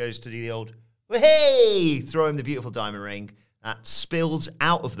he just goes to do the old, hey, throw him the beautiful diamond ring. That spills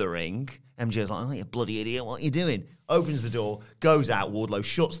out of the ring. MJ's like, oh, you bloody idiot, what are you doing? Opens the door, goes out, Wardlow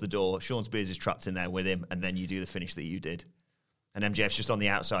shuts the door, Sean Spears is trapped in there with him, and then you do the finish that you did. And MJF's just on the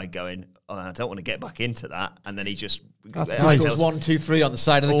outside going, I don't want to get back into that. And then he just... goes 1, 2, 3 on the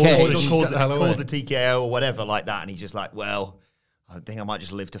side of the cage. Calls the TKO or whatever like that, and he's just like, well, I think I might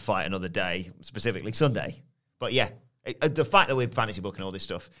just live to fight another day, specifically Sunday. But yeah, the fact that we're fantasy booking all this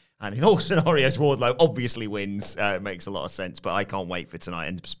stuff, and in all scenarios, Wardlow obviously wins, makes a lot of sense, but I can't wait for tonight,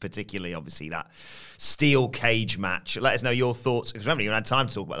 and particularly, obviously, that steel cage match. Let us know your thoughts, because we haven't even had time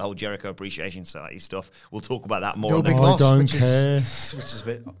to talk about the whole Jericho Appreciation Society stuff. We'll talk about that more. No big loss, which is a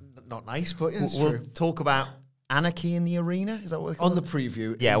bit not nice, but yeah, we'll talk about Anarchy in the Arena? Is that what they call it? On the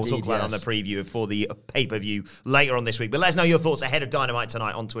preview. Yeah, we'll talk about it on the preview for the pay-per-view later on this week. But let us know your thoughts ahead of Dynamite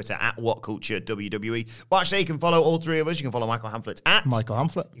tonight on Twitter at WhatCultureWWE. Watch there, you can follow all three of us. You can follow Michael Hamflett at Michael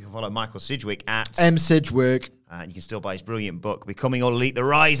Hamflett. You can follow Michael Sidgwick at Sidgwick. And you can still buy his brilliant book, Becoming All Elite, The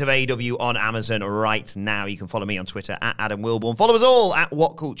Rise of AEW, on Amazon right now. You can follow me on Twitter at Adam Wilborn. Follow us all at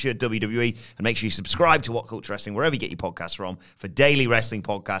WhatCultureWWE. And make sure you subscribe to What Culture Wrestling, wherever you get your podcasts from, for daily wrestling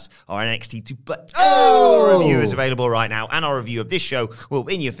podcasts. Our NXT 2.0 review is available right now. And our review of this show will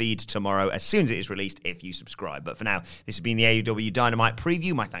be in your feed tomorrow as soon as it is released if you subscribe. But for now, this has been the AEW Dynamite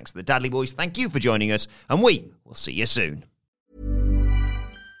preview. My thanks to the Dudley Boys. Thank you for joining us. And we will see you soon.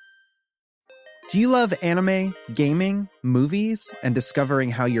 Do you love anime, gaming, movies, and discovering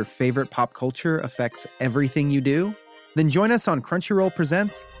how your favorite pop culture affects everything you do? Then join us on Crunchyroll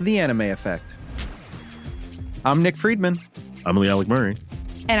Presents The Anime Effect. I'm Nick Friedman. I'm Lee Alec Murray.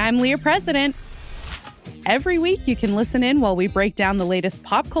 And I'm Leah President. Every week you can listen in while we break down the latest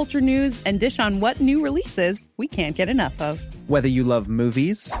pop culture news and dish on what new releases we can't get enough of. Whether you love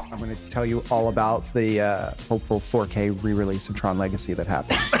movies, I'm going to tell you all about the hopeful 4K re-release of Tron Legacy that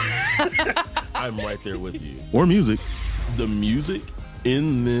happens. I'm right there with you. Or music. The music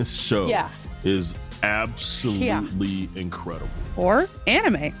in this show is absolutely incredible. Or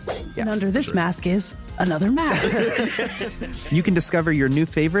anime. And under this mask is another mask. You can discover your new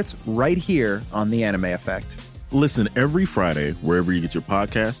favorites right here on The Anime Effect. Listen every Friday wherever you get your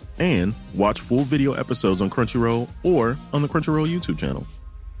podcasts and watch full video episodes on Crunchyroll or on the Crunchyroll YouTube channel.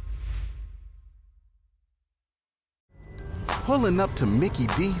 Pulling up to Mickey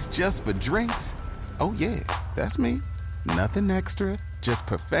D's just for drinks? Oh yeah, that's me. Nothing extra, just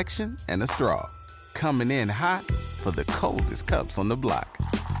perfection and a straw. Coming in hot for the coldest cups on the block.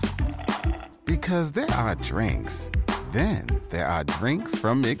 Because there are drinks. Then there are drinks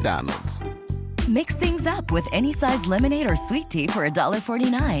from McDonald's. Mix things up with any size lemonade or sweet tea for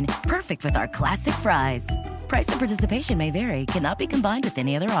 $1.49. Perfect with our classic fries. Price and participation may vary. Cannot be combined with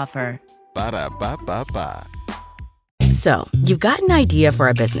any other offer. Ba-da-ba-ba-ba. So, you've got an idea for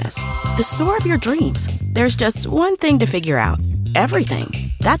a business. The store of your dreams. There's just one thing to figure out.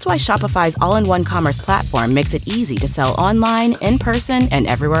 Everything. That's why Shopify's all-in-one commerce platform makes it easy to sell online, in person, and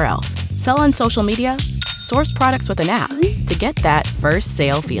everywhere else. Sell on social media, source products with an app to get that first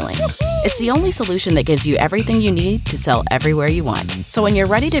sale feeling. It's the only solution that gives you everything you need to sell everywhere you want. So when you're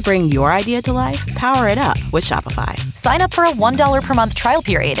ready to bring your idea to life, power it up with Shopify. Sign up for a $1 per month trial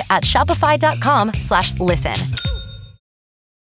period at shopify.com/listen.